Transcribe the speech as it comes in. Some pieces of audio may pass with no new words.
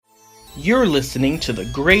You're listening to the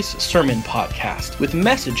Grace Sermon Podcast with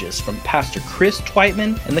messages from Pastor Chris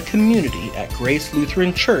Twietman and the community at Grace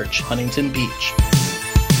Lutheran Church, Huntington Beach.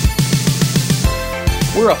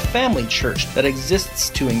 We're a family church that exists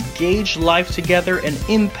to engage life together and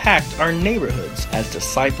impact our neighborhoods as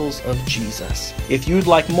disciples of Jesus. If you'd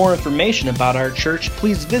like more information about our church,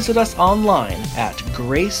 please visit us online at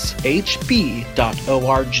gracehb.org.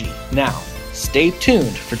 Now, stay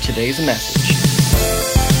tuned for today's message.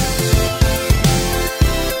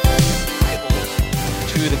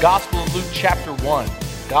 To the Gospel of Luke chapter 1.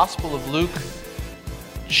 Gospel of Luke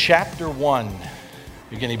chapter 1.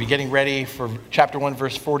 You're going to be getting ready for chapter 1,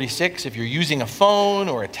 verse 46. If you're using a phone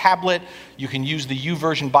or a tablet, you can use the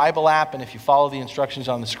YouVersion Bible app, and if you follow the instructions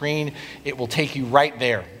on the screen, it will take you right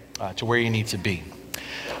there to where you need to be.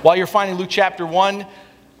 While you're finding Luke chapter 1,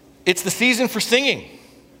 it's the season for singing.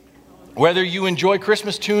 Whether you enjoy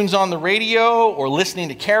Christmas tunes on the radio or listening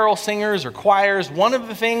to carol singers or choirs, one of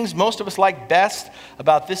the things most of us like best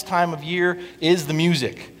about this time of year is the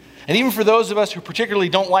music. And even for those of us who particularly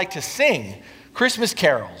don't like to sing, Christmas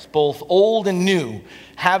carols, both old and new,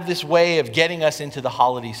 have this way of getting us into the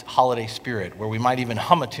holiday spirit, where we might even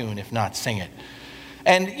hum a tune, if not sing it.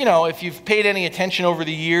 And, you know, if you've paid any attention over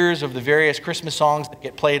the years of the various Christmas songs that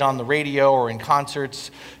get played on the radio or in concerts,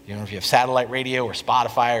 you know, if you have satellite radio or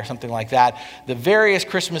Spotify or something like that, the various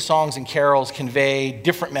Christmas songs and carols convey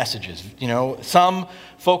different messages. You know, some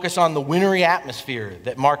focus on the wintry atmosphere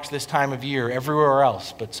that marks this time of year everywhere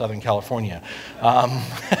else but Southern California.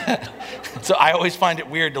 So I always find it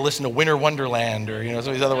weird to listen to Winter Wonderland or, you know,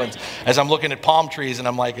 some of these other ones as I'm looking at palm trees and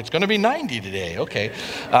I'm like, it's going to be 90 today. Okay.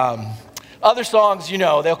 Other songs, you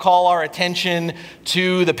know, they'll call our attention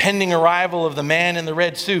to the pending arrival of the man in the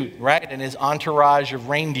red suit, right, and his entourage of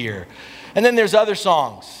reindeer. And then there's other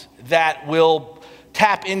songs that will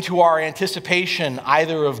tap into our anticipation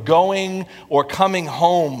either of going or coming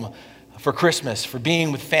home for Christmas, for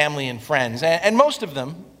being with family and friends. And most of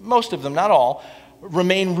them, not all,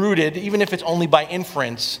 remain rooted, even if it's only by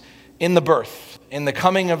inference, in the birth, in the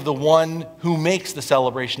coming of the one who makes the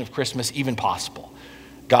celebration of Christmas even possible.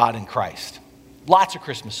 God in Christ. Lots of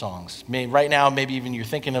Christmas songs. Right now, maybe even you're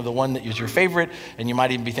thinking of the one that is your favorite, and you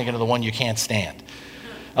might even be thinking of the one you can't stand.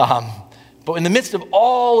 But in the midst of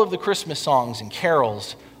all of the Christmas songs and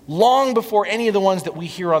carols, long before any of the ones that we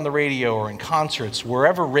hear on the radio or in concerts were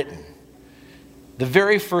ever written, the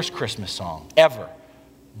very first Christmas song ever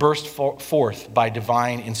burst forth by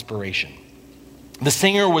divine inspiration. The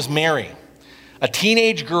singer was Mary, a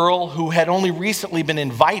teenage girl who had only recently been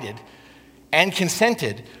invited and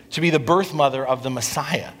consented to be the birth mother of the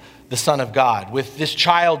Messiah, the Son of God. With this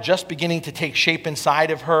child just beginning to take shape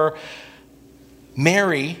inside of her,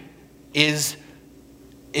 Mary is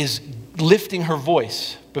lifting her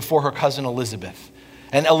voice before her cousin Elizabeth.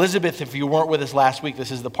 And Elizabeth, if you weren't with us last week,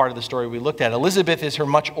 this is the part of the story we looked at. Elizabeth is her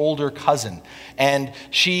much older cousin. And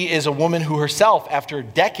she is a woman who herself, after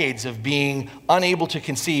decades of being unable to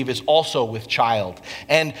conceive, is also with child.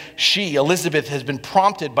 And she, Elizabeth, has been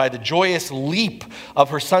prompted by the joyous leap of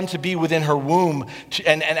her son to be within her womb.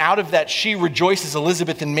 And out of that, she rejoices,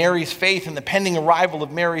 Elizabeth, in Mary's faith and the pending arrival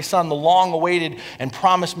of Mary's son, the long-awaited and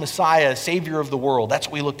promised Messiah, Savior of the world. That's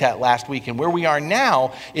what we looked at last week. And where we are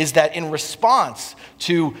now is that in response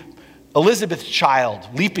to Elizabeth's child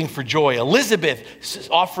leaping for joy, Elizabeth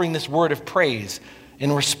offering this word of praise,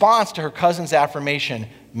 in response to her cousin's affirmation,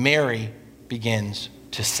 Mary begins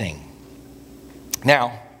to sing.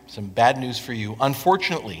 Now, some bad news for you.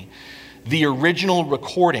 Unfortunately, the original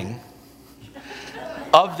recording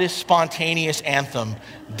of this spontaneous anthem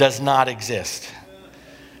does not exist.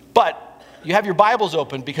 But you have your Bibles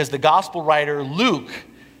open because the gospel writer Luke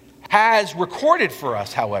has recorded for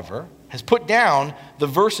us, however, has put down the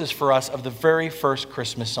verses for us of the very first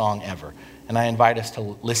Christmas song ever. And I invite us to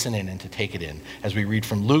listen in and to take it in as we read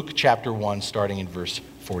from Luke chapter 1, starting in verse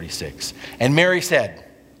 46. And Mary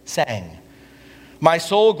sang, "My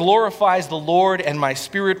soul glorifies the Lord, and my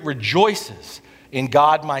spirit rejoices in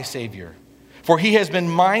God my Savior. For he has been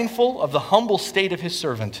mindful of the humble state of his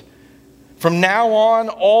servant. From now on,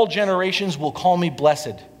 all generations will call me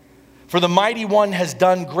blessed. For the Mighty One has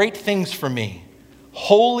done great things for me.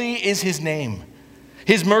 Holy is his name.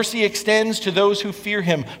 His mercy extends to those who fear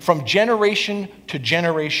him from generation to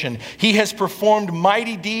generation. He has performed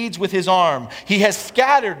mighty deeds with his arm. He has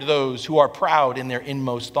scattered those who are proud in their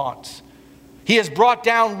inmost thoughts. He has brought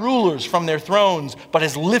down rulers from their thrones, but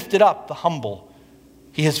has lifted up the humble.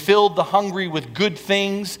 He has filled the hungry with good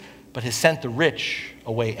things, but has sent the rich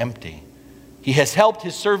away empty. He has helped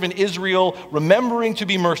his servant Israel, remembering to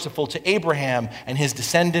be merciful to Abraham and his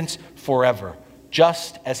descendants forever,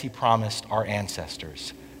 just as he promised our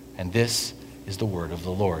ancestors." And this is the word of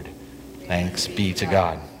the Lord. Thanks be to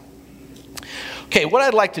God. Okay, what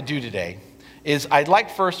I'd like to do today is I'd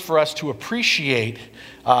like first for us to appreciate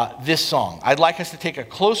this song. I'd like us to take a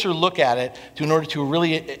closer look at it in order to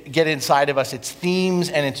really get inside of us its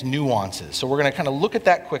themes and its nuances. So we're going to kind of look at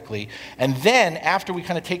that quickly, and then after we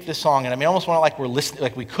kind of take this song, and I almost want it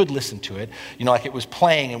like we could listen to it, like it was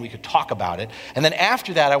playing and we could talk about it. And then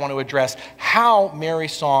after that, I want to address how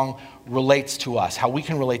Mary's song relates to us, how we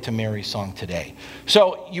can relate to Mary's song today.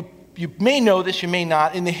 So you may know this, you may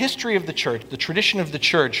not. In the history of the church, the tradition of the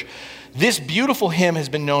church, this beautiful hymn has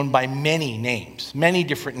been known by many names, many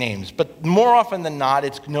different names. But more often than not,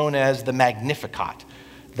 it's known as the Magnificat.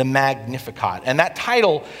 The Magnificat. And that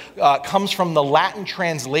title comes from the Latin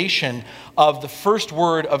translation of the first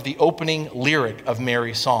word of the opening lyric of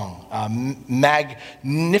Mary's song.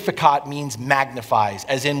 Magnificat means magnifies,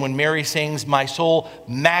 as in when Mary sings, "My soul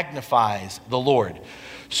magnifies the Lord."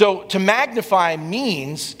 So to magnify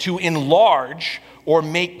means to enlarge or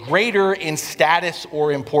make greater in status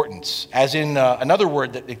or importance, as in another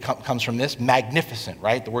word that comes from this, magnificent,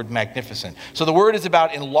 right? The word magnificent. So the word is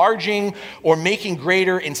about enlarging or making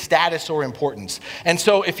greater in status or importance. And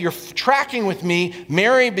so if you're tracking with me,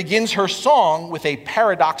 Mary begins her song with a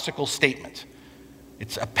paradoxical statement.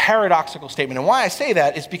 It's a paradoxical statement. And why I say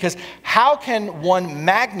that is because how can one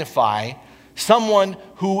magnify someone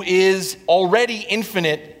who is already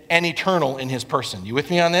infinite and eternal in his person? You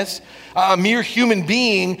with me on this? A mere human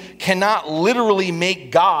being cannot literally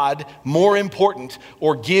make God more important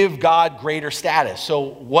or give God greater status. So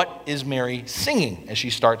what is Mary singing as she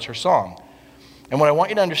starts her song? And what I want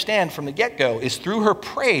you to understand from the get-go is through her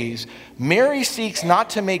praise, Mary seeks not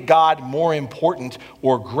to make God more important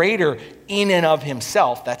or greater in and of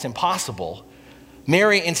himself. That's impossible.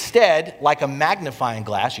 Mary instead, like a magnifying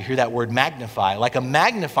glass, you hear that word magnify, like a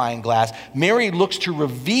magnifying glass, Mary looks to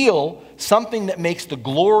reveal something that makes the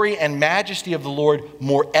glory and majesty of the Lord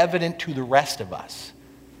more evident to the rest of us.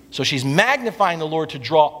 So she's magnifying the Lord to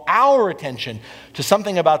draw our attention to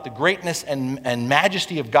something about the greatness and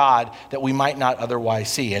majesty of God that we might not otherwise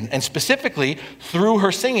see. And specifically, through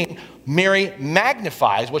her singing, Mary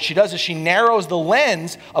magnifies. What she does is she narrows the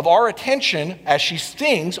lens of our attention as she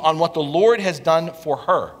sings on what the Lord has done for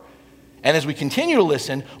her. And as we continue to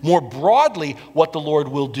listen, more broadly, what the Lord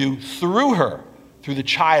will do through her, through the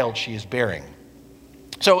child she is bearing.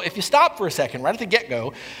 So if you stop for a second, right at the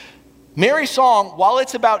get-go, Mary's song, while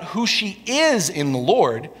it's about who she is in the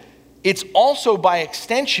Lord, it's also by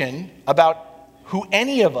extension about who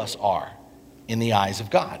any of us are in the eyes of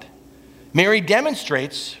God. Mary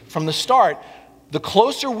demonstrates from the start, the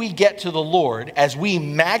closer we get to the Lord, as we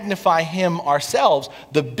magnify him ourselves,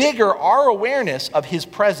 the bigger our awareness of his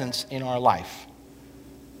presence in our life.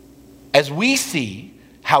 As we see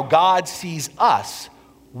how God sees us,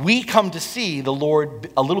 we come to see the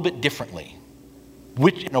Lord a little bit differently,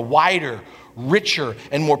 which in a wider, richer,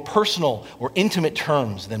 and more personal or intimate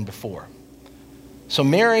terms than before. So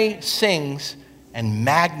Mary sings and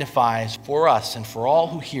magnifies for us and for all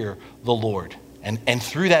who hear the Lord. And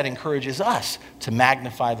through that encourages us to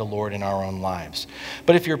magnify the Lord in our own lives.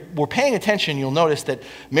 But if we're paying attention, you'll notice that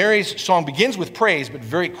Mary's song begins with praise, but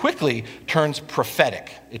very quickly turns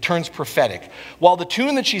prophetic. It turns prophetic. While the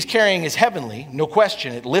tune that she's carrying is heavenly, no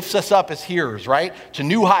question, it lifts us up as hearers, right? To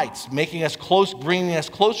new heights, making us close, bringing us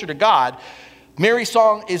closer to God. Mary's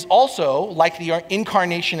song is also, like the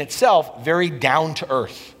incarnation itself, very down to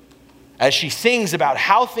earth, as she sings about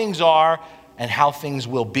how things are and how things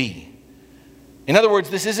will be. In other words,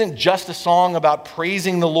 this isn't just a song about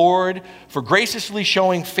praising the Lord for graciously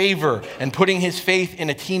showing favor and putting his faith in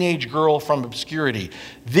a teenage girl from obscurity.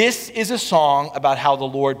 This is a song about how the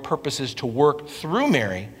Lord purposes to work through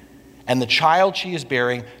Mary and the child she is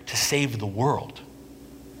bearing to save the world.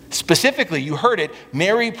 Specifically, you heard it,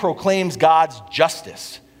 Mary proclaims God's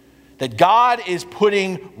justice. That God is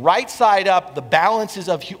putting right side up the balances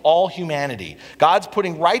of all humanity. God's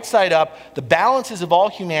putting right side up the balances of all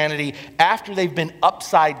humanity after they've been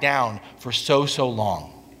upside down for so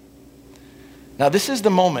long. Now this is the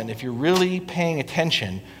moment, if you're really paying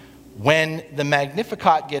attention, when the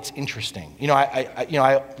Magnificat gets interesting.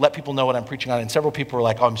 I let people know what I'm preaching on, and several people were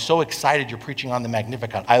like, "Oh, I'm so excited you're preaching on the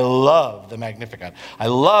Magnificat." I love the Magnificat. I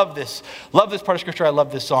love this part of Scripture. I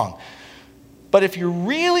love this song. But if you're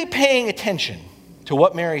really paying attention to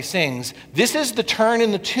what Mary sings, this is the turn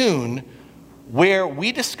in the tune where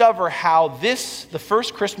we discover how this, the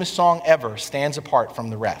first Christmas song ever, stands apart from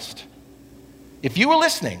the rest. If you were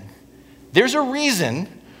listening, there's a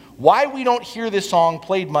reason why we don't hear this song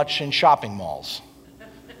played much in shopping malls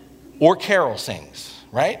or carol sings,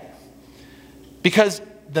 right? Because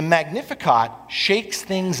the Magnificat shakes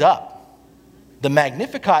things up. The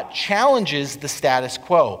Magnificat challenges the status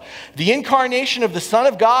quo. The incarnation of the Son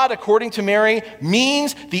of God, according to Mary,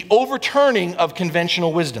 means the overturning of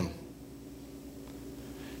conventional wisdom.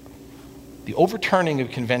 The overturning of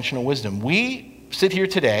conventional wisdom. We sit here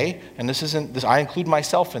today, and I include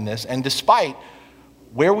myself in this, and despite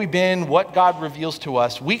where we've been, what God reveals to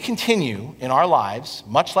us, we continue in our lives,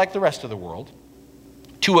 much like the rest of the world,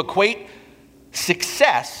 to equate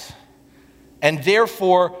success, and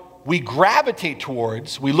therefore we gravitate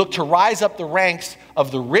towards, we look to rise up the ranks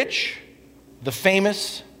of the rich, the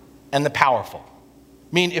famous, and the powerful.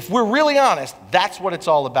 I mean, if we're really honest, that's what it's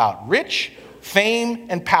all about. Rich, fame,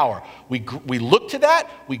 and power. We look to that,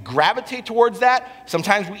 we gravitate towards that,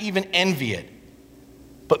 sometimes we even envy it.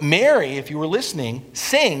 But Mary, if you were listening,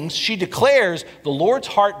 sings, she declares, the Lord's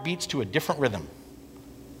heart beats to a different rhythm.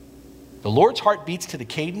 The Lord's heart beats to the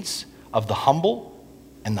cadence of the humble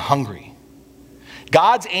and the hungry.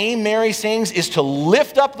 God's aim, Mary sings, is to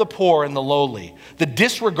lift up the poor and the lowly, the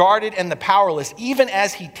disregarded and the powerless, even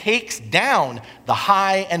as he takes down the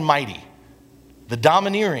high and mighty, the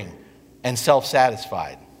domineering and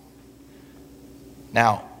self-satisfied.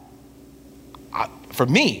 Now, for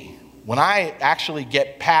me, when I actually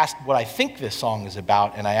get past what I think this song is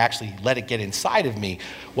about and I actually let it get inside of me,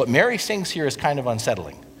 what Mary sings here is kind of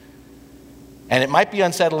unsettling. And it might be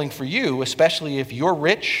unsettling for you, especially if you're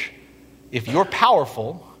rich, if you're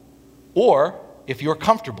powerful, or if you're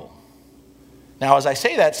comfortable. Now, as I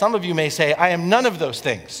say that, some of you may say, I am none of those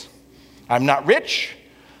things. I'm not rich,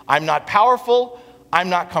 I'm not powerful, I'm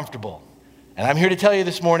not comfortable. And I'm here to tell you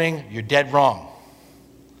this morning, you're dead wrong.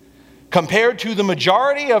 Compared to the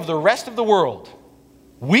majority of the rest of the world,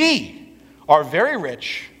 we are very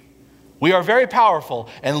rich, we are very powerful,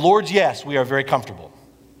 and Lord, yes, we are very comfortable.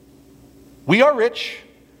 We are rich,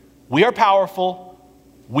 we are powerful,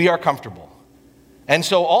 we are comfortable. And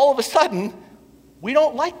so all of a sudden, we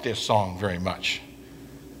don't like this song very much.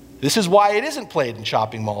 This is why it isn't played in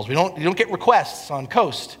shopping malls. You don't get requests on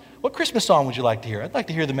Coast. What Christmas song would you like to hear? I'd like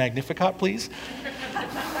to hear the Magnificat, please.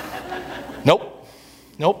 Nope.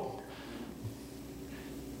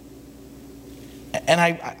 And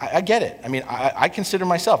I get it. I mean, I consider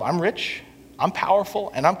myself, I'm rich, I'm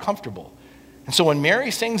powerful, and I'm comfortable. And so when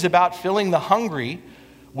Mary sings about filling the hungry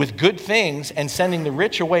with good things and sending the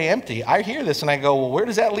rich away empty, I hear this and I go, well, where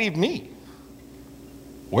does that leave me?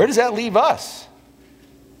 Where does that leave us?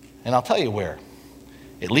 And I'll tell you where.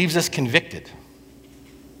 It leaves us convicted.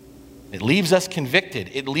 It leaves us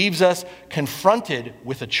convicted. It leaves us confronted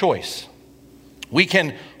with a choice. We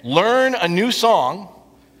can learn a new song.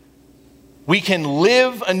 We can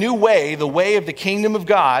live a new way, the way of the kingdom of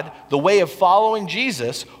God, the way of following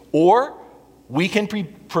Jesus, or we can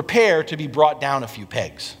prepare to be brought down a few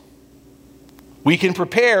pegs. We can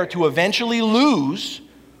prepare to eventually lose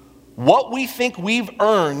what we think we've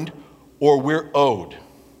earned or we're owed.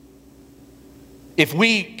 If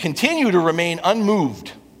we continue to remain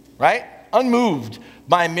unmoved, right? Unmoved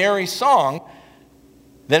by Mary's song,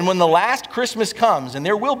 then when the last Christmas comes, and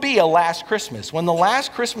there will be a last Christmas, when the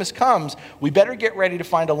last Christmas comes, we better get ready to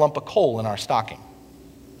find a lump of coal in our stocking.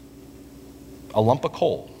 A lump of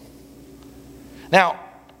coal. Now,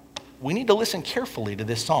 we need to listen carefully to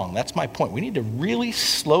this song. That's my point. We need to really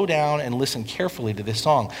slow down and listen carefully to this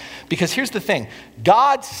song. Because here's the thing.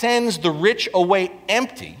 God sends the rich away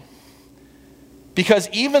empty because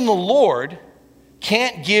even the Lord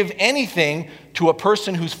can't give anything to a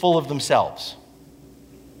person who's full of themselves.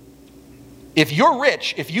 If you're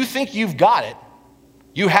rich, if you think you've got it,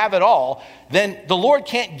 you have it all, then the Lord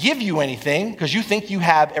can't give you anything because you think you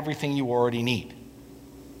have everything you already need.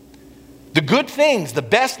 The good things, the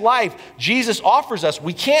best life Jesus offers us,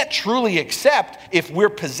 we can't truly accept if we're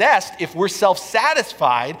possessed, if we're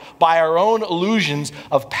self-satisfied by our own illusions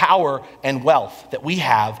of power and wealth that we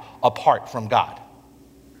have apart from God.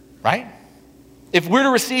 Right? If we're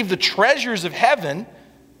to receive the treasures of heaven,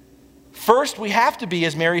 first we have to be,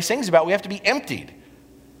 as Mary sings about, we have to be emptied.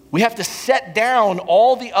 We have to set down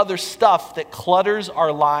all the other stuff that clutters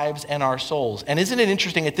our lives and our souls. And isn't it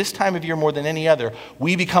interesting, at this time of year more than any other,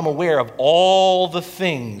 we become aware of all the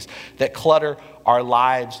things that clutter our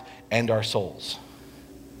lives and our souls.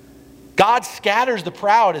 God scatters the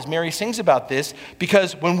proud, as Mary sings about this,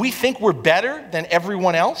 because when we think we're better than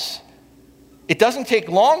everyone else, it doesn't take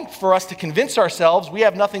long for us to convince ourselves we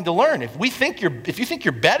have nothing to learn. If you think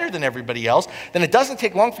you're better than everybody else, then it doesn't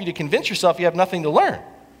take long for you to convince yourself you have nothing to learn.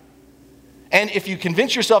 And if you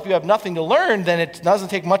convince yourself you have nothing to learn, then it doesn't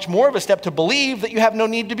take much more of a step to believe that you have no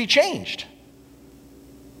need to be changed.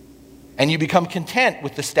 And you become content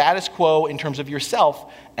with the status quo in terms of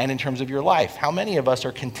yourself and in terms of your life. How many of us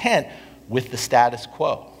are content with the status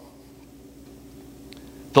quo?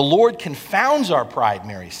 The Lord confounds our pride,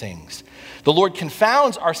 Mary sings. The Lord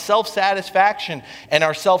confounds our self-satisfaction and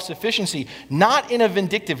our self-sufficiency, not in a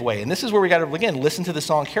vindictive way. And this is where we got to, again, listen to the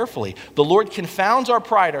song carefully. The Lord confounds our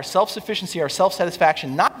pride, our self-sufficiency, our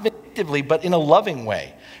self-satisfaction, not vindictively, but in a loving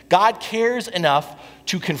way. God cares enough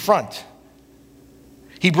to confront.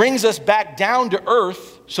 He brings us back down to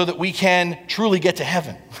earth so that we can truly get to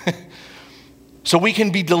heaven. So we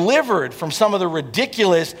can be delivered from some of the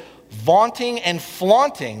ridiculous vaunting and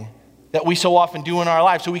flaunting that we so often do in our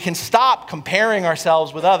lives. So we can stop comparing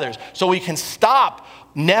ourselves with others. So we can stop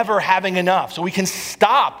never having enough. So we can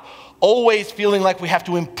stop always feeling like we have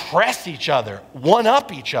to impress each other,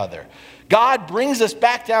 one-up each other. God brings us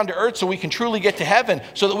back down to earth so we can truly get to heaven,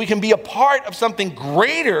 so that we can be a part of something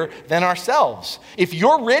greater than ourselves. If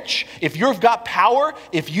you're rich, if you've got power,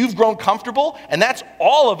 if you've grown comfortable, and that's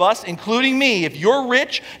all of us, including me, if you're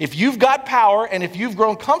rich, if you've got power, and if you've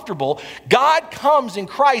grown comfortable, God comes in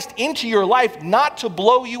Christ into your life not to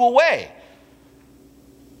blow you away,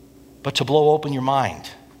 but to blow open your mind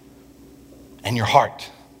and your heart.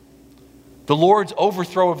 The Lord's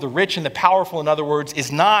overthrow of the rich and the powerful, in other words,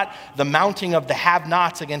 is not the mounting of the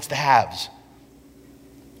have-nots against the haves.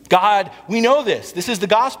 God, we know this. This is the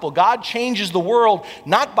gospel. God changes the world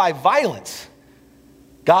not by violence.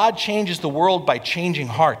 God changes the world by changing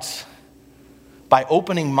hearts, by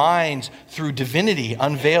opening minds through divinity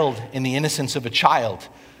unveiled in the innocence of a child,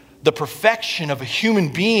 the perfection of a human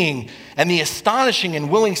being, and the astonishing and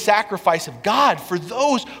willing sacrifice of God for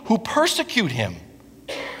those who persecute him.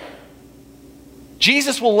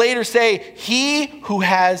 Jesus will later say, "He who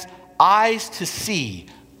has eyes to see,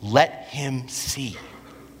 let him see."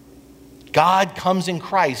 God comes in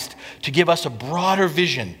Christ to give us a broader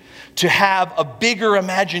vision, to have a bigger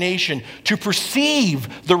imagination, to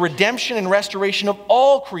perceive the redemption and restoration of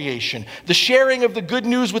all creation, the sharing of the good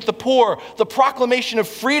news with the poor, the proclamation of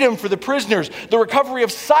freedom for the prisoners, the recovery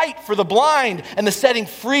of sight for the blind, and the setting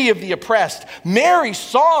free of the oppressed. Mary's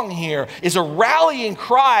song here is a rallying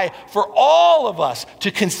cry for all of us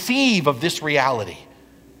to conceive of this reality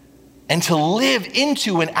and to live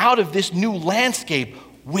into and out of this new landscape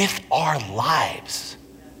with our lives.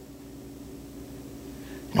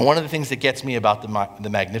 Now, one of the things that gets me about the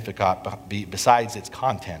Magnificat, besides its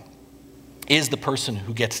content, is the person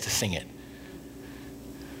who gets to sing it.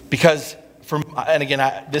 Because, and again,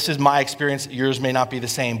 this is my experience, yours may not be the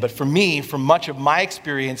same, but for me, from much of my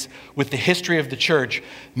experience with the history of the church,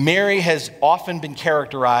 Mary has often been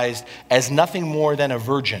characterized as nothing more than a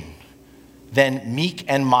virgin, than meek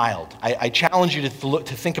and mild. I challenge you to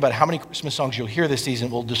think about how many Christmas songs you'll hear this season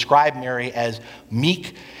will describe Mary as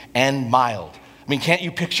meek and mild. I mean, can't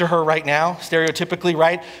you picture her right now, stereotypically,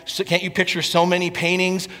 right? So can't you picture so many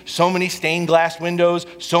paintings, so many stained glass windows,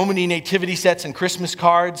 so many nativity sets and Christmas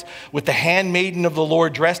cards with the handmaiden of the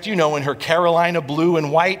Lord dressed, in her Carolina blue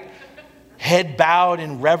and white, head bowed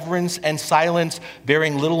in reverence and silence,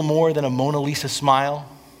 bearing little more than a Mona Lisa smile?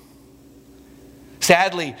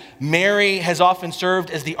 Sadly, Mary has often served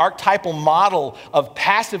as the archetypal model of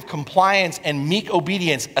passive compliance and meek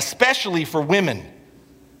obedience, especially for women.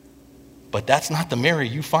 But that's not the Mary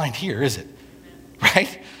you find here, is it?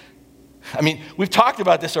 Right? I mean, we've talked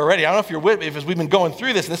about this already. I don't know if you're with me, as we've been going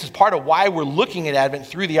through this, and this is part of why we're looking at Advent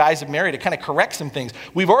through the eyes of Mary to kind of correct some things.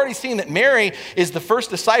 We've already seen that Mary is the first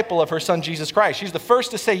disciple of her son, Jesus Christ. She's the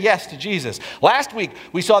first to say yes to Jesus. Last week,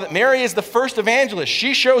 we saw that Mary is the first evangelist.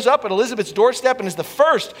 She shows up at Elizabeth's doorstep and is the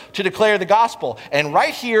first to declare the gospel. And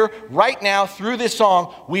right here, right now, through this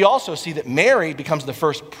song, we also see that Mary becomes the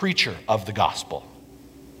first preacher of the gospel.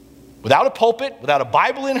 Without a pulpit, without a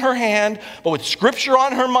Bible in her hand, but with Scripture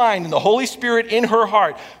on her mind and the Holy Spirit in her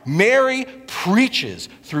heart, Mary preaches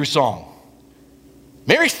through song.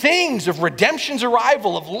 Mary sings of redemption's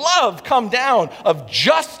arrival, of love come down, of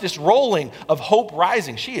justice rolling, of hope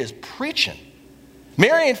rising. She is preaching.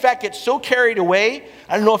 Mary, in fact, gets so carried away.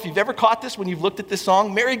 I don't know if you've ever caught this when you've looked at this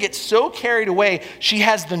song. Mary gets so carried away, she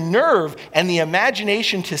has the nerve and the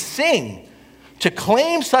imagination to sing, to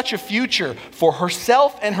claim such a future for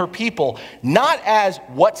herself and her people, not as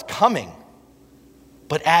what's coming,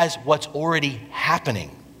 but as what's already happening.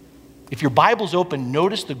 If your Bible's open,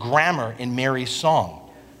 notice the grammar in Mary's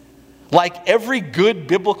song. Like every good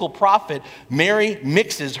biblical prophet, Mary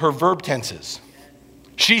mixes her verb tenses.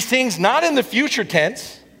 She sings not in the future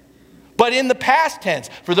tense, but in the past tense.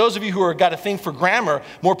 For those of you who have got a thing for grammar,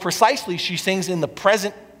 more precisely, she sings in the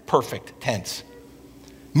present perfect tense.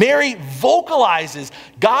 Mary vocalizes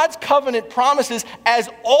God's covenant promises as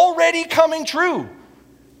already coming true.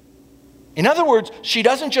 In other words, she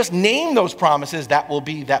doesn't just name those promises, that will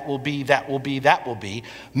be, that will be, that will be, that will be.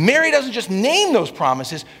 Mary doesn't just name those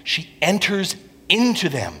promises, she enters into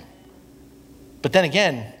them. But then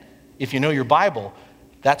again, if you know your Bible,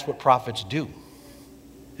 that's what prophets do.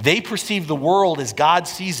 They perceive the world as God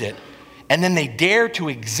sees it, and then they dare to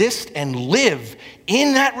exist and live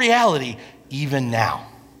in that reality even now.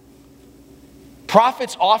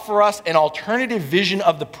 Prophets offer us an alternative vision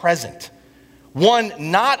of the present. One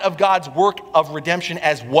not of God's work of redemption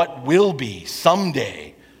as what will be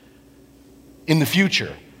someday in the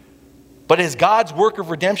future, but as God's work of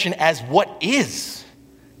redemption as what is.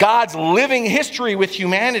 God's living history with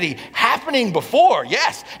humanity happening before,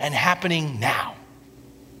 yes, and happening now.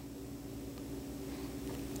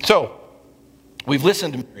 So, we've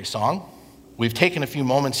listened to Mary's song. We've taken a few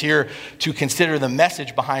moments here to consider the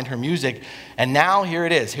message behind her music. And now here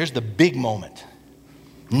it is. Here's the big moment.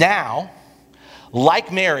 Now,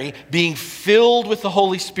 like Mary, being filled with the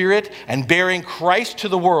Holy Spirit and bearing Christ to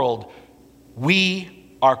the world,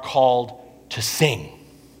 we are called to sing.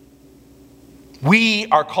 We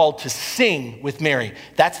are called to sing with Mary.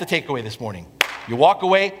 That's the takeaway this morning. You walk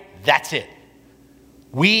away, that's it.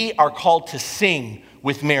 We are called to sing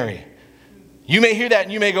with Mary. You may hear that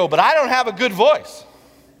and you may go, but I don't have a good voice.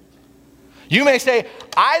 You may say,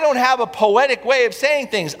 I don't have a poetic way of saying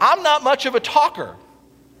things. I'm not much of a talker.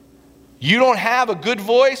 You don't have a good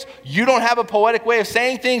voice. You don't have a poetic way of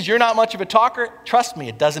saying things. You're not much of a talker. Trust me,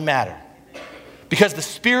 it doesn't matter. Because the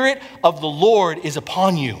Spirit of the Lord is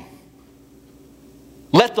upon you.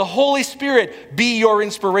 Let the Holy Spirit be your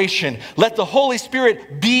inspiration. Let the Holy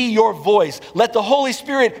Spirit be your voice. Let the Holy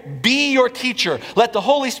Spirit be your teacher. Let the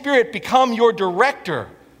Holy Spirit become your director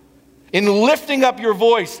in lifting up your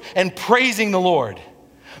voice and praising the Lord.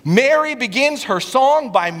 Mary begins her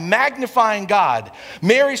song by magnifying God.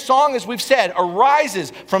 Mary's song, as we've said,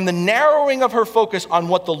 arises from the narrowing of her focus on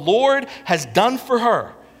what the Lord has done for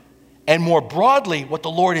her, and more broadly, what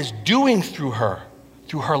the Lord is doing through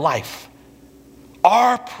her life.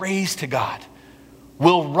 Our praise to God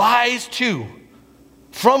will rise too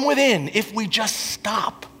from within if we just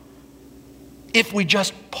stop, if we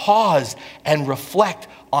just pause and reflect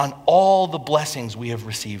on all the blessings we have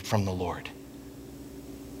received from the Lord.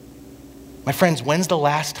 My friends, when's the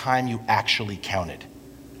last time you actually counted?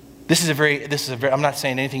 This is a very, I'm not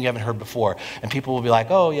saying anything you haven't heard before. And people will be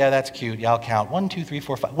like, oh yeah, that's cute. Yeah, I'll count. 1, 2, 3,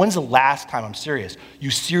 4, 5. When's the last time, I'm serious,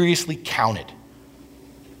 you seriously counted?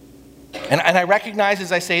 And I recognize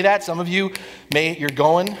as I say that, some of you may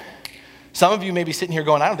be sitting here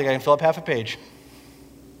going, I don't think I can fill up half a page.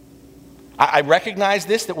 I recognize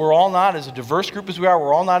this, that we're all not, as a diverse group as we are,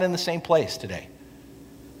 we're all not in the same place today.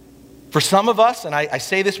 For some of us, and I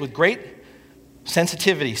say this with great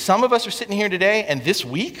sensitivity, some of us are sitting here today, and this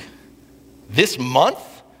week, this month,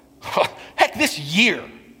 heck, this year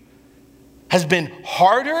has been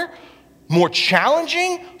harder, more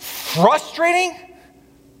challenging, frustrating,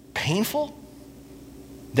 painful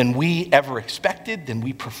than we ever expected, than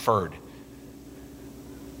we preferred.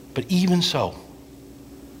 But even so,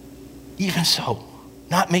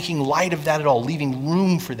 not making light of that at all, leaving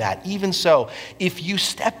room for that, even so, if you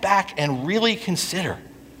step back and really consider,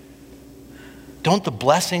 don't the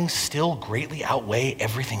blessings still greatly outweigh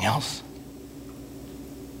everything else?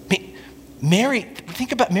 I mean, Mary,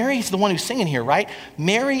 think about Mary's the one who's singing here, right?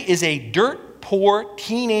 Mary is a dirt poor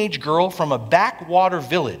teenage girl from a backwater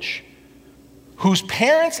village whose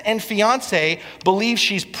parents and fiance believe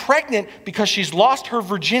she's pregnant because she's lost her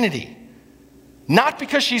virginity, not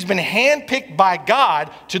because she's been handpicked by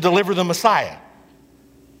God to deliver the Messiah.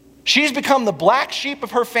 She's become the black sheep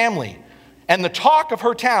of her family and the talk of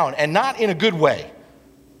her town, and not in a good way.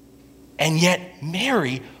 And yet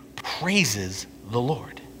Mary praises the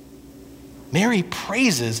Lord. Mary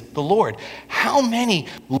praises the Lord. How many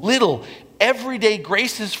little everyday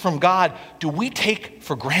graces from God do we take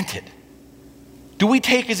for granted? Do we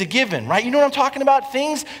take as a given, right? You know what I'm talking about?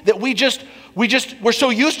 Things that we're so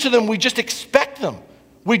used to them, we just expect them.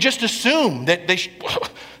 We just assume that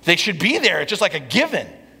they should be there. It's just like a given.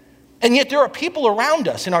 And yet there are people around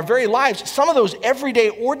us in our very lives, some of those everyday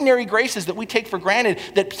ordinary graces that we take for granted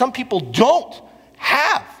that some people don't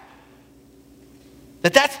have.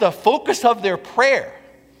 That's the focus of their prayer.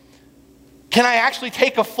 Can I actually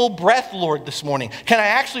take a full breath, Lord, this morning? Can I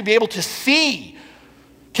actually be able to see?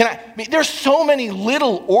 There's so many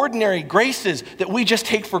little ordinary graces that we just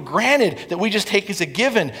take for granted, that we just take as a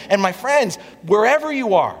given. And my friends, wherever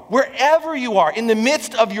you are, in the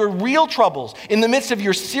midst of your real troubles, in the midst of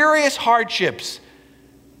your serious hardships,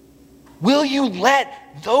 will you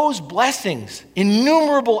let those blessings,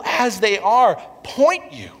 innumerable as they are,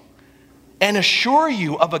 point you and assure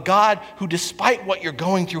you of a God who, despite what you're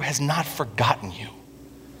going through, has not forgotten you?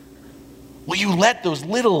 Will you let those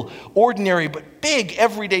little, ordinary, but big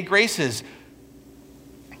everyday graces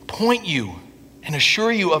point you and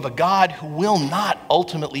assure you of a God who will not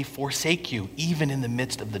ultimately forsake you, even in the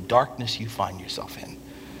midst of the darkness you find yourself in?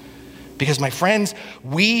 Because, my friends,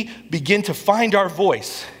 we begin to find our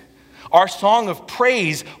voice, our song of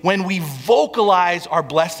praise, when we vocalize our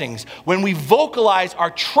blessings, when we vocalize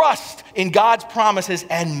our trust in God's promises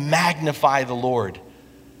and magnify the Lord.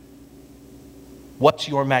 What's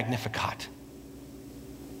your Magnificat?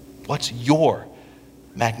 What's your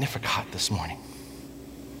Magnificat this morning?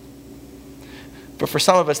 But for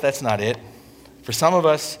some of us, that's not it. For some of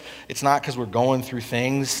us, it's not because we're going through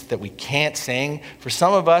things that we can't sing. For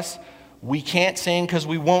some of us, we can't sing because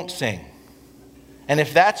we won't sing. And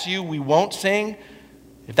if that's you, we won't sing.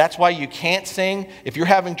 If that's why you can't sing, if you're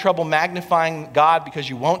having trouble magnifying God because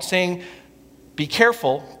you won't sing, be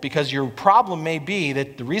careful, because your problem may be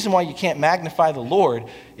that the reason why you can't magnify the Lord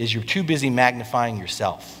is you're too busy magnifying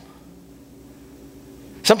yourself.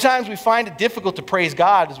 Sometimes we find it difficult to praise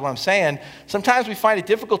God, is what I'm saying. Sometimes we find it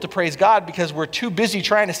difficult to praise God because we're too busy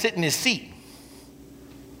trying to sit in his seat.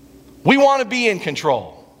 We want to be in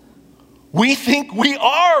control. We think we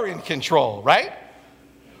are in control, right?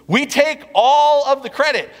 We take all of the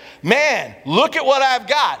credit. Man, look at what I've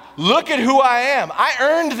got. Look at who I am. I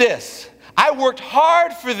earned this. I worked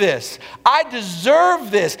hard for this. I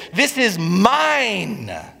deserve this. This is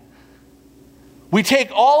mine. We take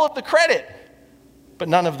all of the credit, but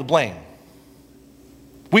none of the blame.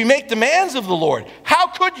 We make demands of the Lord. How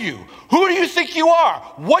could you? Who do you think you are?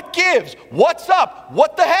 What gives? What's up?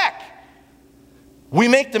 What the heck? We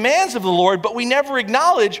make demands of the Lord, but we never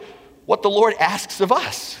acknowledge what the Lord asks of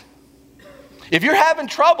us. If you're having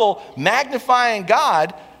trouble magnifying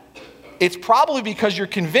God, it's probably because you're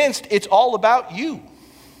convinced it's all about you.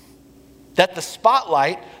 That the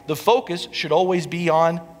spotlight, the focus, should always be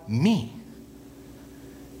on me.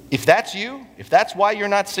 If that's you, if that's why you're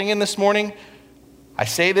not singing this morning, I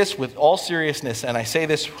say this with all seriousness, and I say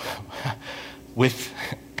this with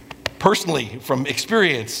personally from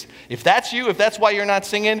experience. If that's you, if that's why you're not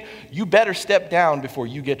singing, you better step down before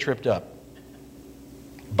you get tripped up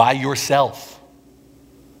by yourself.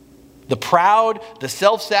 The proud, the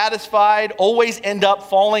self-satisfied always end up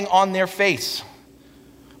falling on their face.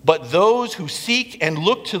 But those who seek and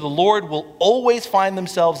look to the Lord will always find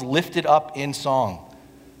themselves lifted up in song.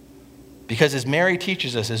 Because as Mary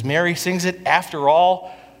teaches us, as Mary sings it, after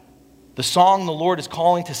all, the song the Lord is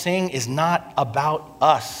calling to sing is not about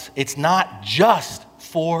us. It's not just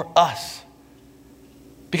for us.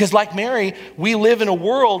 Because like Mary, we live in a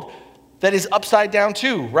world that is upside down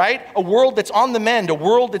too, right? A world that's on the mend, a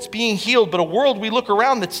world that's being healed, but a world we look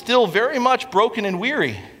around that's still very much broken and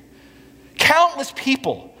weary. Countless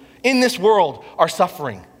people in this world are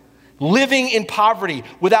suffering, living in poverty,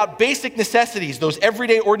 without basic necessities, those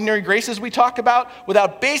everyday ordinary graces we talk about,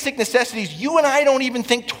 without basic necessities you and I don't even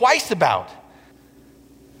think twice about.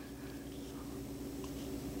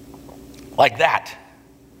 Like that.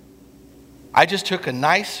 I just took a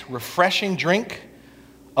nice, refreshing drink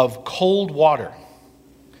of cold water.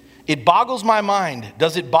 It boggles my mind.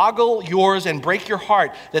 Does it boggle yours and break your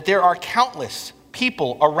heart that there are countless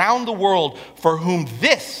people around the world for whom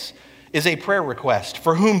this is a prayer request,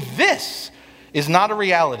 for whom this is not a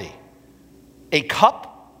reality? A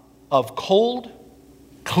cup of cold,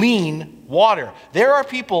 clean water. There are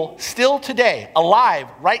people still today, alive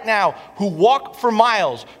right now, who walk for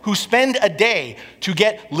miles, who spend a day to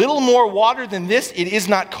get little more water than this. It is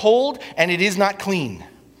not cold and it is not clean,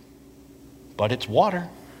 but it's water.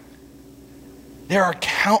 There are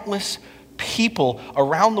countless people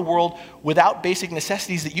around the world without basic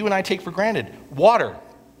necessities that you and I take for granted. Water,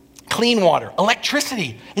 clean water,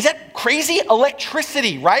 electricity. Is that crazy?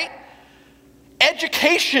 Electricity, right?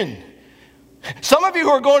 Education. Some of you who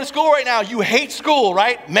are going to school right now, you hate school,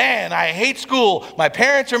 right? Man, I hate school. My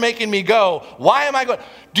parents are making me go. Why am I going?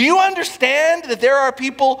 Do you understand that there are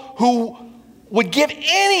people who would give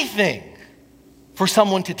anything for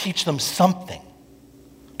someone to teach them something?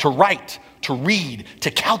 To write, to read,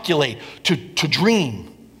 to calculate, to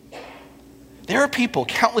dream. There are people,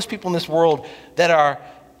 countless people in this world that are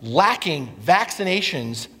lacking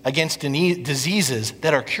vaccinations against diseases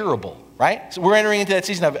that are curable. Right? So we're entering into that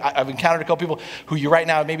season. I've encountered a couple people who you right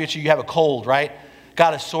now, maybe it's you have a cold, right?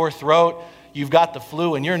 Got a sore throat, you've got the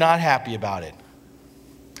flu, and you're not happy about it.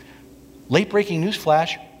 Late breaking news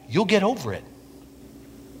flash, you'll get over it.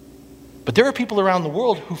 But there are people around the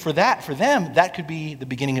world who for them, that could be the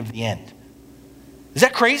beginning of the end. Is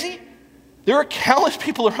that crazy? There are countless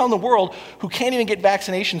people around the world who can't even get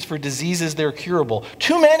vaccinations for diseases that are curable.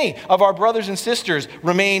 Too many of our brothers and sisters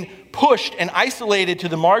remain pushed and isolated to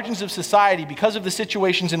the margins of society because of the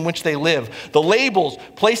situations in which they live, the labels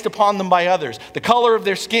placed upon them by others, the color of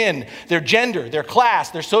their skin, their gender, their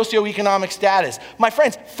class, their socioeconomic status. My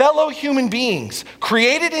friends, fellow human beings,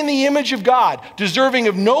 created in the image of God, deserving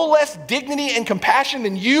of no less dignity and compassion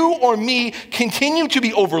than you or me, continue to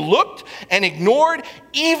be overlooked and ignored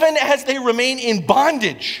even as they remain in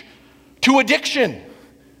bondage to addiction,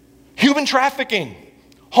 human trafficking,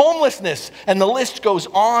 homelessness, and the list goes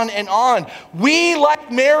on and on. We,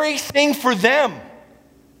 like Mary, sing for them.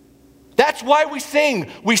 That's why we sing.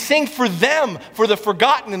 We sing for them, for the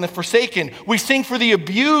forgotten and the forsaken. We sing for the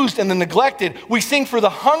abused and the neglected. We sing for the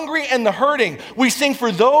hungry and the hurting. We sing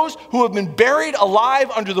for those who have been buried alive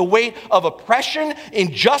under the weight of oppression,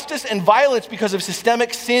 injustice, and violence because of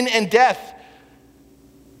systemic sin and death.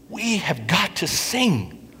 We have got to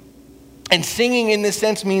sing. And singing in this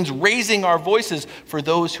sense means raising our voices for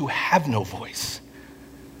those who have no voice.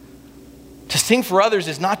 To sing for others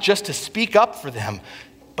is not just to speak up for them,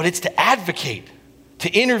 but it's to advocate, to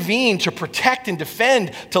intervene, to protect and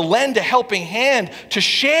defend, to lend a helping hand, to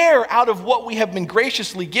share out of what we have been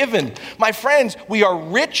graciously given. My friends, we are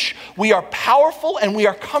rich, we are powerful, and we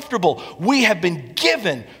are comfortable. We have been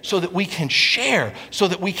given so that we can share, so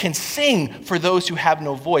that we can sing for those who have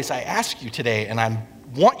no voice. I ask you today, and I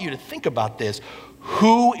want you to think about this,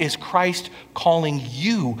 who is Christ calling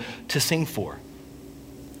you to sing for?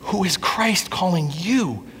 Who is Christ calling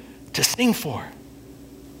you to sing for?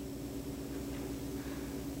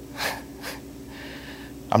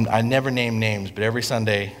 I never name names, but every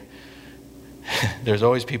Sunday, there's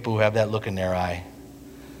always people who have that look in their eye,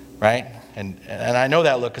 right? And I know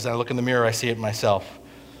that look because I look in the mirror, I see it myself.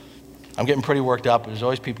 I'm getting pretty worked up, but there's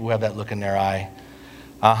always people who have that look in their eye.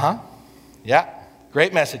 Yeah.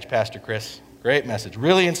 Great message, Pastor Chris. Great message.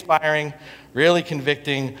 Really inspiring, really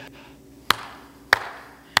convicting.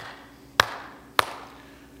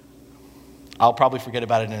 I'll probably forget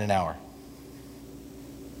about it in an hour.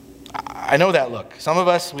 I know that look. Some of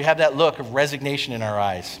us, we have that look of resignation in our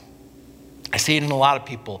eyes. I see it in a lot of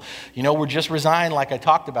people. We're just resigned, like I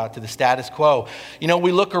talked about, to the status quo.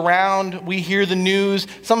 We look around, we hear the news.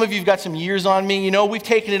 Some of you have got some years on me. We've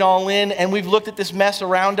taken it all in, and we've looked at this mess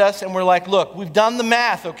around us, and we're like, look, we've done the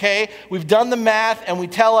math, okay? We've done the math, and we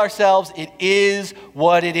tell ourselves it is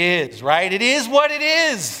what it is, right? It is what it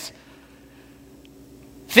is.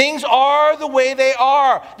 Things are the way they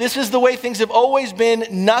are. This is the way things have always been.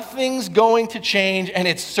 Nothing's going to change, and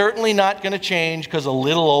it's certainly not going to change because of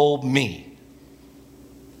little old me.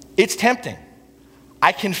 It's tempting.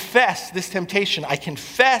 I confess this temptation. I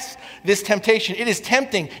confess this temptation. It is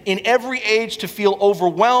tempting in every age to feel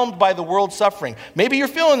overwhelmed by the world's suffering. Maybe you're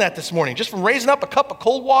feeling that this morning, just from raising up a cup of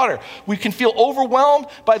cold water. We can feel overwhelmed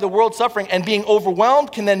by the world's suffering, and being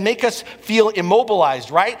overwhelmed can then make us feel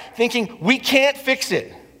immobilized, right? Thinking we can't fix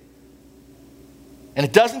it. And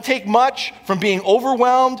it doesn't take much from being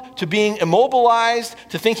overwhelmed to being immobilized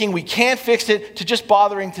to thinking we can't fix it to just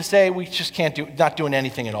bothering to say we just not doing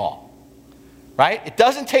anything at all. Right? It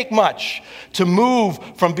doesn't take much to move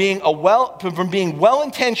from being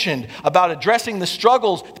well-intentioned about addressing the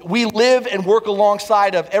struggles that we live and work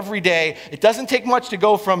alongside of every day. It doesn't take much to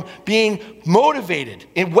go from being motivated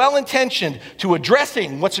and well-intentioned to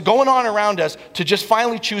addressing what's going on around us to just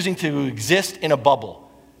finally choosing to exist in a bubble.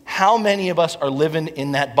 How many of us are living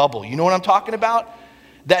in that bubble? You know what I'm talking about?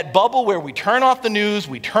 That bubble where we turn off the news,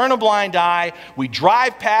 we turn a blind eye, we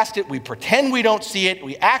drive past it, we pretend we don't see it,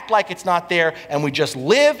 we act like it's not there, and we just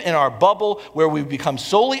live in our bubble where we become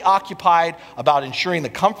solely occupied about ensuring the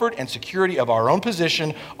comfort and security of our own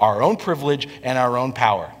position, our own privilege, and our own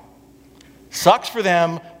power. Sucks for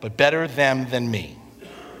them, but better them than me.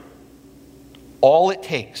 All it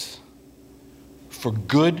takes for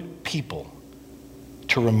good people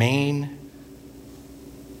to remain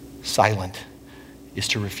silent is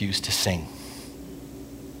to refuse to sing.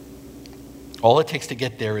 All it takes to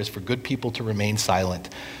get there is for good people to remain silent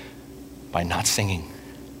by not singing.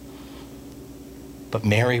 But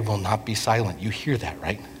Mary will not be silent. You hear that,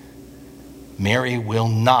 right? Mary will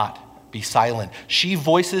not be silent. She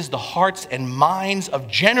voices the hearts and minds of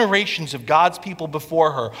generations of God's people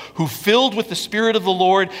before her who, filled with the Spirit of the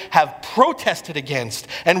Lord, have protested against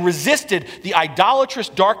and resisted the idolatrous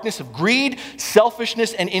darkness of greed,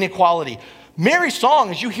 selfishness, and inequality. Mary's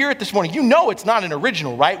song, as you hear it this morning, you know it's not an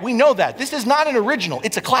original, right? We know that. This is not an original.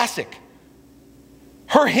 It's a classic.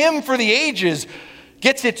 Her hymn for the ages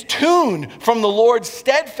gets its tune from the Lord's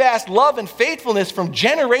steadfast love and faithfulness from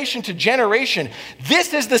generation to generation.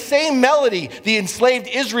 This is the same melody the enslaved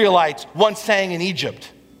Israelites once sang in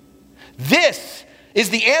Egypt. This is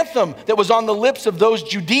the anthem that was on the lips of those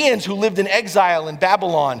Judeans who lived in exile in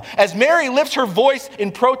Babylon. As Mary lifts her voice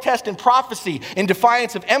in protest and prophecy, in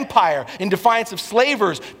defiance of empire, in defiance of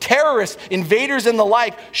slavers, terrorists, invaders, and the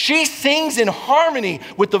like, she sings in harmony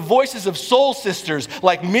with the voices of soul sisters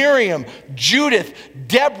like Miriam, Judith,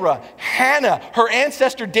 Deborah, Hannah, her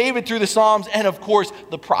ancestor David through the Psalms, and of course,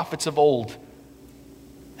 the prophets of old.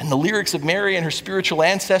 And the lyrics of Mary and her spiritual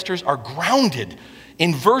ancestors are grounded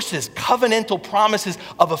in verses, covenantal promises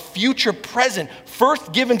of a future present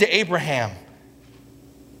first given to Abraham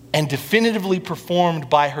and definitively performed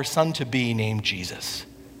by her son-to-be named Jesus.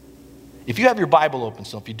 If you have your Bible open,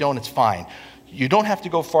 so if you don't, it's fine. You don't have to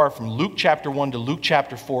go far from Luke chapter 1 to Luke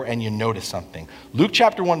chapter 4 and you notice something. Luke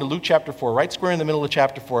chapter 1 to Luke chapter 4, right square in the middle of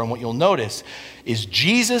chapter 4, and what you'll notice is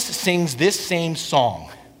Jesus sings this same song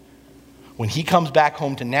when he comes back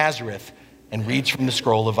home to Nazareth and reads from the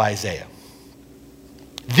scroll of Isaiah.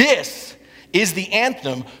 This is the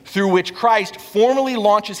anthem through which Christ formally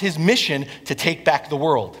launches his mission to take back the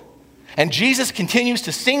world. And Jesus continues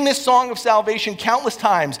to sing this song of salvation countless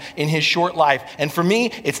times in his short life. And for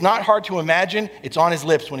me, it's not hard to imagine it's on his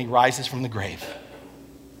lips when he rises from the grave.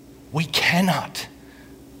 We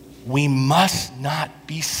must not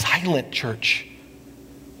be silent, church.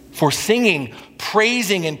 For singing,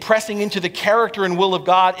 praising, and pressing into the character and will of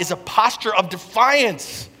God is a posture of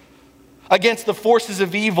defiance against the forces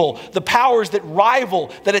of evil, the powers that rival,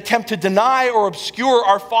 that attempt to deny or obscure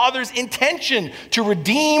our Father's intention to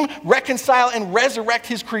redeem, reconcile, and resurrect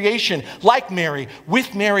his creation. Like Mary,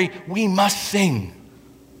 with Mary, we must sing.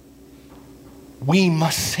 We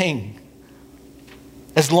must sing.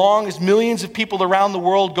 As long as millions of people around the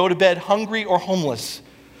world go to bed hungry or homeless,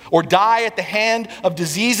 or die at the hand of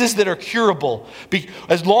diseases that are curable,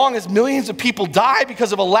 as long as millions of people die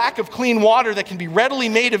because of a lack of clean water that can be readily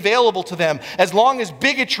made available to them, as long as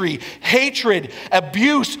bigotry, hatred,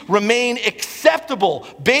 abuse remain acceptable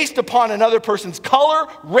based upon another person's color,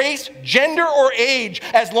 race, gender, or age,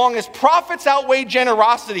 as long as profits outweigh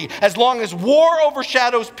generosity, as long as war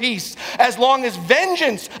overshadows peace, as long as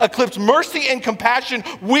vengeance eclipses mercy and compassion,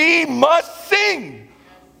 we must sing.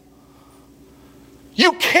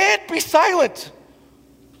 You can't be silent.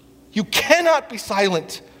 You cannot be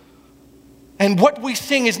silent. And what we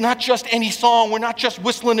sing is not just any song. We're not just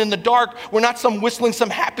whistling in the dark. We're not whistling some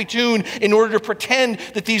happy tune in order to pretend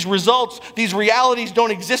that these results, these realities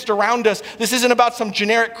don't exist around us. This isn't about some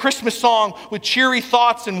generic Christmas song with cheery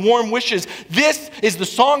thoughts and warm wishes. This is the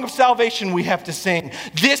song of salvation we have to sing.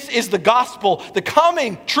 This is the gospel, the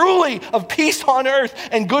coming truly of peace on earth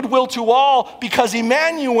and goodwill to all, because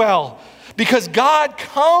Emmanuel, because God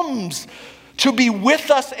comes to be with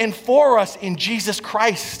us and for us in Jesus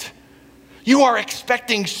Christ. You are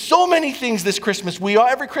expecting so many things this Christmas.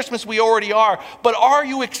 Every Christmas we already are. But are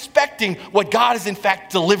you expecting what God is in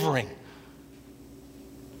fact delivering?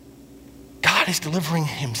 God is delivering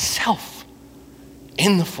himself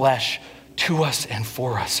in the flesh to us and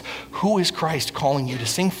for us. Who is Christ calling you to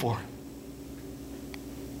sing for?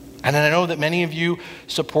 And I know that many of you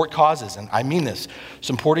support causes, and I mean this.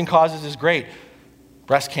 Supporting causes is great.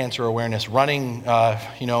 Breast cancer awareness, running,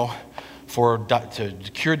 to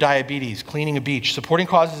cure diabetes, cleaning a beach. Supporting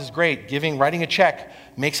causes is great. Writing a check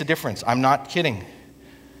makes a difference. I'm not kidding.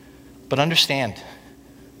 But understand,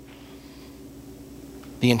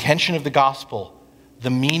 the intention of the gospel,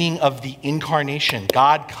 the meaning of the incarnation,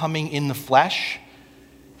 God coming in the flesh,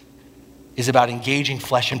 is about engaging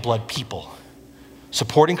flesh and blood people.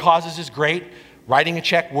 Supporting causes is great. Writing a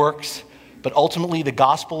check works. But ultimately, the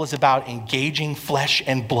gospel is about engaging flesh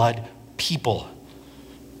and blood people.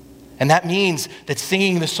 And that means that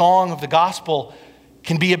singing the song of the gospel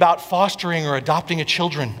can be about fostering or adopting a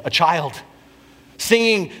child.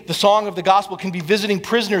 Singing the song of the gospel can be visiting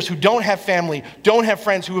prisoners who don't have family, don't have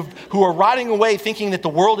friends, who are rotting away thinking that the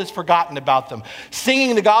world has forgotten about them.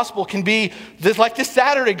 Singing the gospel can be, like this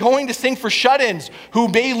Saturday, going to sing for shut-ins who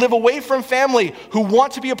may live away from family, who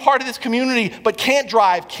want to be a part of this community but can't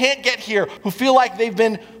drive, can't get here, who feel like they've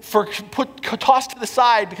been tossed to the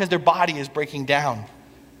side because their body is breaking down.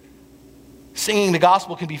 Singing the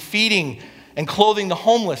gospel can be feeding and clothing the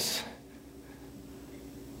homeless.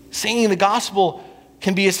 Singing the gospel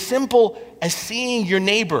can be as simple as seeing your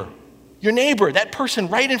neighbor, that person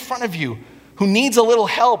right in front of you who needs a little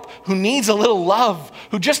help, who needs a little love,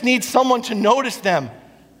 who just needs someone to notice them.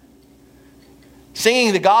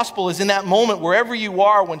 Singing the gospel is in that moment wherever you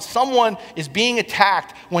are, when someone is being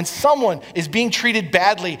attacked, when someone is being treated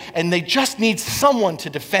badly, and they just need someone to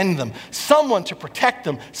defend them, someone to protect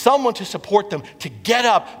them, someone to support them, to get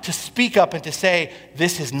up, to speak up, and to say,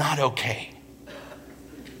 this is not okay.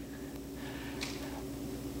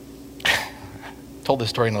 I told this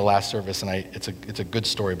story in the last service, and it's a good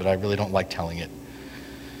story, but I really don't like telling it.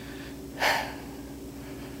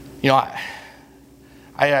 You know,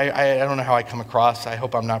 I don't know how I come across. I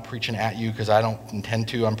hope I'm not preaching at you, because I don't intend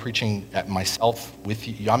to. I'm preaching at myself with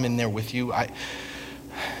you. I'm in there with you.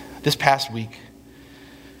 This past week,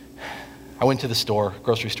 I went to the store,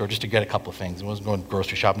 grocery store, just to get a couple of things. I wasn't going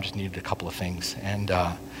grocery shopping, just needed a couple of things. And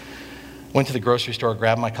went to the grocery store,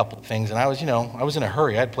 grabbed my couple of things, and I was in a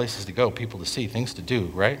hurry. I had places to go, people to see, things to do,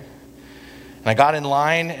 right? And I got in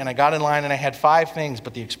line, and I had 5 things,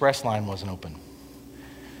 but the express line wasn't open.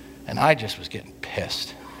 And I just was getting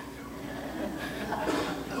pissed.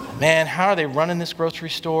 Man, how are they running this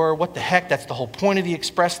grocery store? What the heck? That's the whole point of the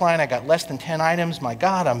express line. I got less than 10 items. My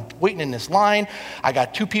God, I'm waiting in this line. I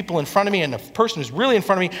got 2 people in front of me, and the person who's really in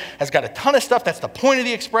front of me has got a ton of stuff. That's the point of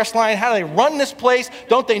the express line. How do they run this place?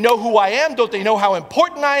 Don't they know who I am? Don't they know how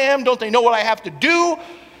important I am? Don't they know what I have to do?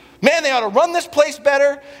 Man, they ought to run this place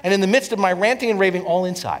better. And in the midst of my ranting and raving, all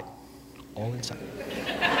inside.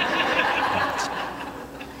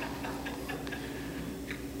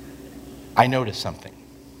 I noticed something.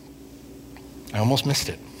 I almost missed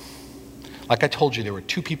it. Like I told you, there were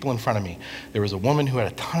 2 people in front of me. There was a woman who had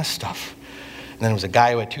a ton of stuff, and then there was a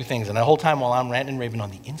guy who had 2 things. And the whole time while I'm ranting and raving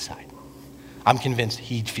on the inside, I'm convinced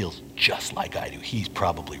he feels just like I do. He's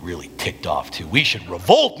probably really ticked off too. We should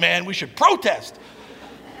revolt, man. We should protest.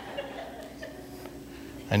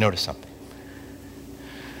 I noticed something.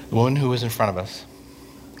 The woman who was in front of us,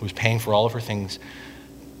 who was paying for all of her things,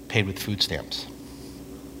 paid with food stamps.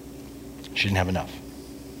 She didn't have enough.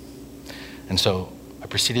 And so I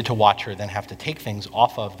proceeded to watch her then have to take things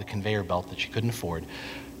off of the conveyor belt that she couldn't afford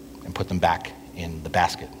and put them back in the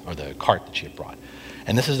basket or the cart that she had brought.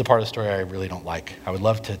 And this is the part of the story I really don't like. I would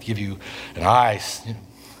love to give you an eye.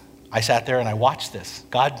 I sat there and I watched this.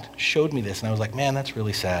 God showed me this, and I was like, man, that's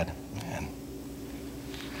really sad. Man.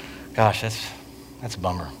 Gosh, that's a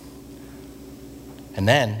bummer. And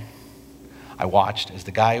then I watched as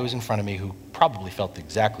the guy who was in front of me, who probably felt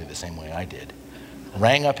exactly the same way I did,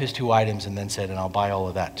 rang up his 2 items and then said, and I'll buy all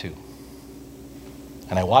of that too.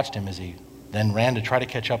 And I watched him as he then ran to try to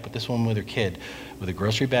catch up with this woman with her kid with a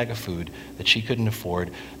grocery bag of food that she couldn't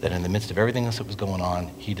afford, that in the midst of everything else that was going on,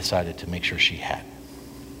 he decided to make sure she had.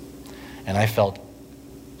 And I felt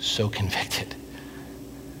so convicted,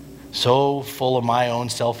 so full of my own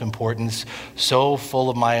self-importance, so full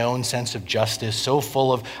of my own sense of justice, so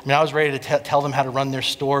full of, I was ready to tell them how to run their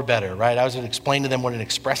store better, right? I was going to explain to them what an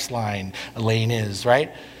express lane is,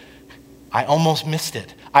 right? I almost missed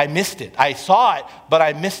it. I missed it. I saw it, but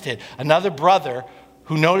I missed it. Another brother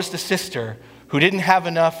who noticed a sister who didn't have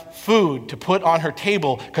enough food to put on her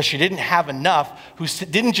table because she didn't have enough, who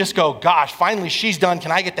didn't just go, gosh, finally she's done,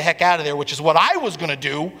 can I get the heck out of there, which is what I was going to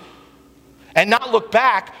do, and not look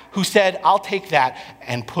back, who said, I'll take that,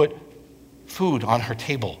 and put food on her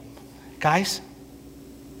table. Guys,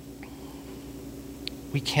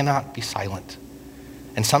 we cannot be silent.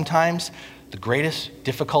 And sometimes the greatest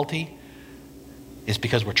difficulty is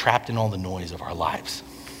because we're trapped in all the noise of our lives.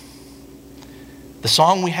 The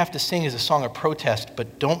song we have to sing is a song of protest,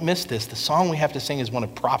 but don't miss this. The song we have to sing is one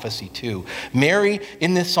of prophecy too. Mary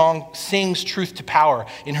in this song sings truth to power.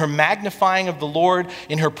 In her magnifying of the Lord,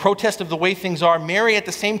 in her protest of the way things are, Mary at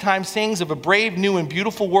the same time sings of a brave, new, and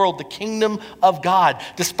beautiful world, the kingdom of God.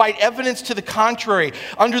 Despite evidence to the contrary,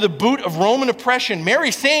 under the boot of Roman oppression,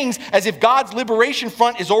 Mary sings as if God's liberation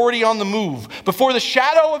front is already on the move. Before the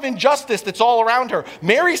shadow of injustice that's all around her,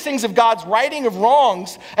 Mary sings of God's righting of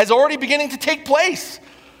wrongs as already beginning to take place.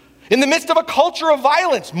 In the midst of a culture of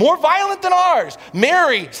violence, more violent than ours,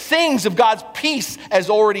 Mary sings of God's peace as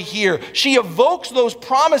already here. She evokes those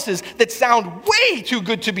promises that sound way too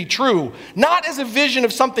good to be true, not as a vision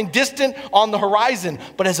of something distant on the horizon,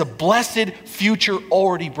 but as a blessed future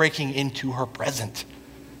already breaking into her present.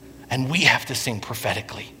 And we have to sing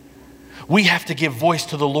prophetically. We have to give voice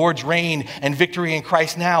to the Lord's reign and victory in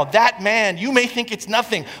Christ now. That man, you may think it's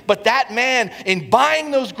nothing, but that man, in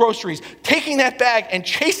buying those groceries, taking that bag and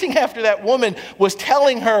chasing after that woman, was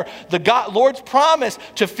telling her the Lord's promise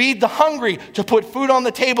to feed the hungry, to put food on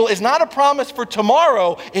the table, is not a promise for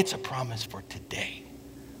tomorrow, it's a promise for today.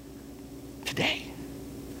 Today.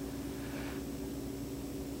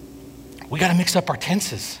 We got to mix up our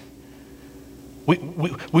tenses.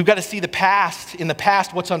 We've got to see the past, in the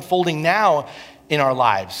past, what's unfolding now in our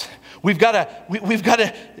lives. We've got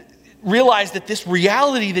to realize that this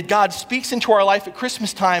reality that God speaks into our life at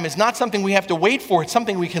Christmas time is not something we have to wait for. It's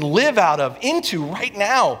something we can live out of, into right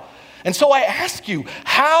now. And so I ask you,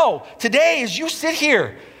 how today as you sit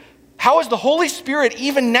here, how is the Holy Spirit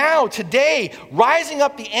even now, today, rising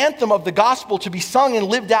up the anthem of the gospel to be sung and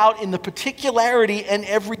lived out in the particularity and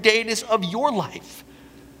everydayness of your life?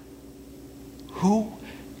 Who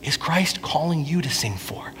is Christ calling you to sing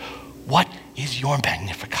for? What is your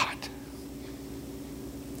Magnificat?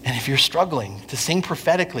 And if you're struggling to sing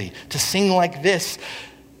prophetically, to sing like this,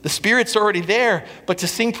 the Spirit's already there, but to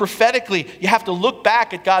sing prophetically, you have to look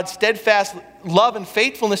back at God's steadfast love and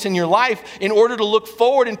faithfulness in your life in order to look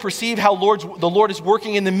forward and perceive how the Lord is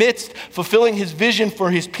working in the midst, fulfilling his vision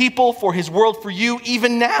for his people, for his world, for you,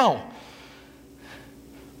 even now.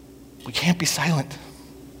 We can't be silent.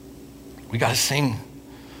 We got to sing.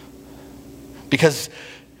 Because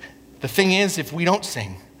the thing is, if we don't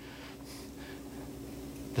sing,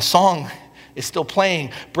 the song is still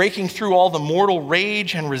playing, breaking through all the mortal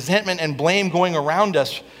rage and resentment and blame going around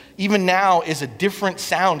us. Even now is a different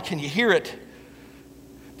sound. Can you hear it?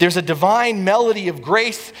 There's a divine melody of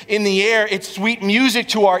grace in the air. It's sweet music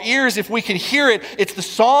to our ears if we can hear it. It's the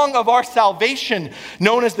song of our salvation,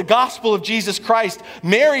 known as the gospel of Jesus Christ.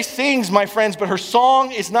 Mary sings, my friends, but her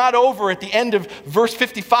song is not over at the end of verse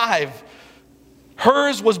 55.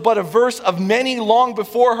 Hers was but a verse of many long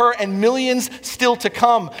before her and millions still to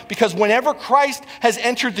come. Because whenever Christ has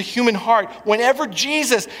entered the human heart, whenever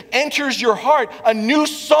Jesus enters your heart, a new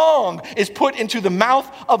song is put into the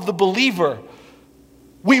mouth of the believer.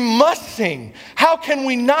 We must sing. How can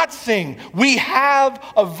we not sing? We have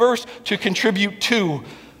a verse to contribute to.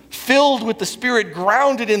 Filled with the Spirit,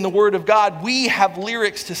 grounded in the Word of God, we have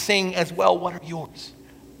lyrics to sing as well. What are yours?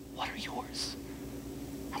 What are yours?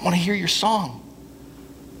 I want to hear your song.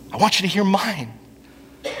 I want you to hear mine.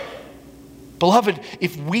 Beloved,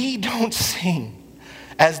 if we don't sing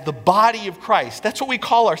as the body of Christ, that's what we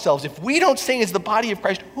call ourselves. If we don't sing as the body of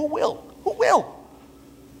Christ, who will? Who will?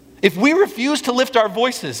 If we refuse to lift our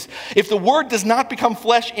voices, if the word does not become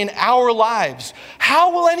flesh in our lives,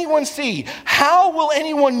 how will anyone see? How will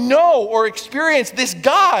anyone know or experience this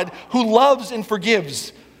God who loves and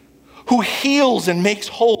forgives, who heals and makes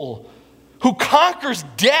whole, who conquers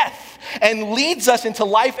death and leads us into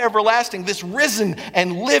life everlasting, this risen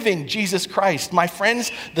and living Jesus Christ? My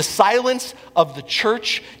friends, the silence of the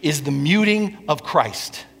church is the muting of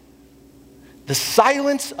Christ. The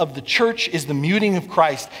silence of the church is the muting of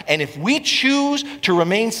Christ. And if we choose to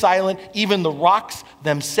remain silent, even the rocks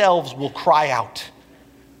themselves will cry out,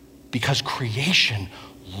 because creation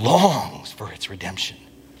longs for its redemption.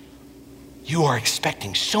 You are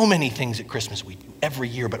expecting so many things at Christmas we do every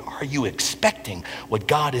year, but are you expecting what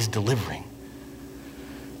God is delivering?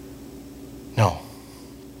 No.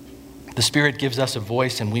 The Spirit gives us a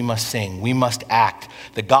voice and we must sing. We must act.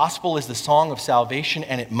 The gospel is the song of salvation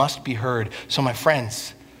and it must be heard. So my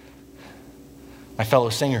friends, my fellow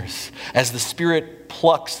singers, as the Spirit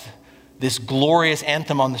plucks this glorious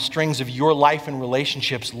anthem on the strings of your life and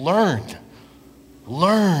relationships, learn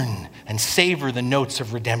and savor the notes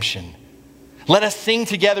of redemption. Let us sing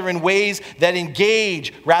together in ways that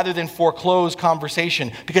engage rather than foreclose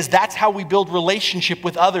conversation, because that's how we build relationship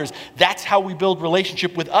with others. That's how we build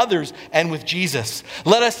relationship with others and with Jesus.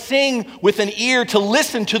 Let us sing with an ear to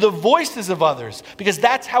listen to the voices of others, because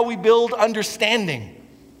that's how we build understanding.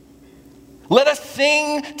 Let us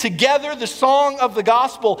sing together the song of the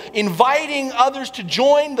gospel, inviting others to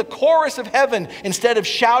join the chorus of heaven instead of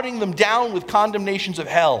shouting them down with condemnations of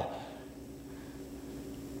hell.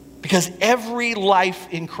 Because every life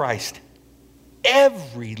in Christ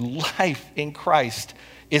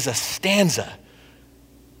is a stanza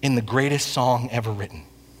in the greatest song ever written.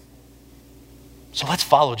 So let's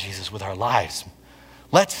follow Jesus with our lives.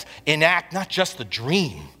 Let's enact not just the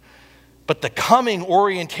dream, but the coming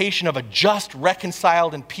orientation of a just,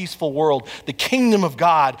 reconciled, and peaceful world, the kingdom of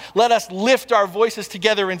God. Let us lift our voices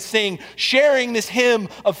together and sing, sharing this hymn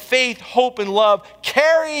of faith, hope, and love,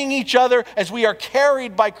 carrying each other as we are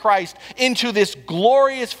carried by Christ into this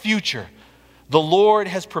glorious future the Lord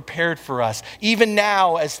has prepared for us, even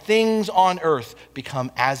now as things on earth become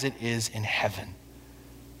as it is in heaven.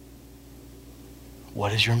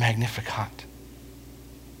 What is your Magnificat?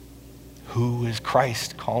 Who is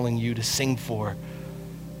Christ calling you to sing for?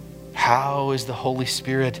 How is the Holy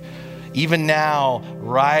Spirit even now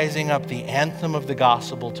rising up the anthem of the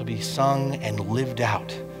gospel to be sung and lived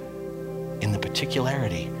out in the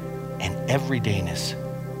particularity and everydayness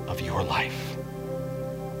of your life?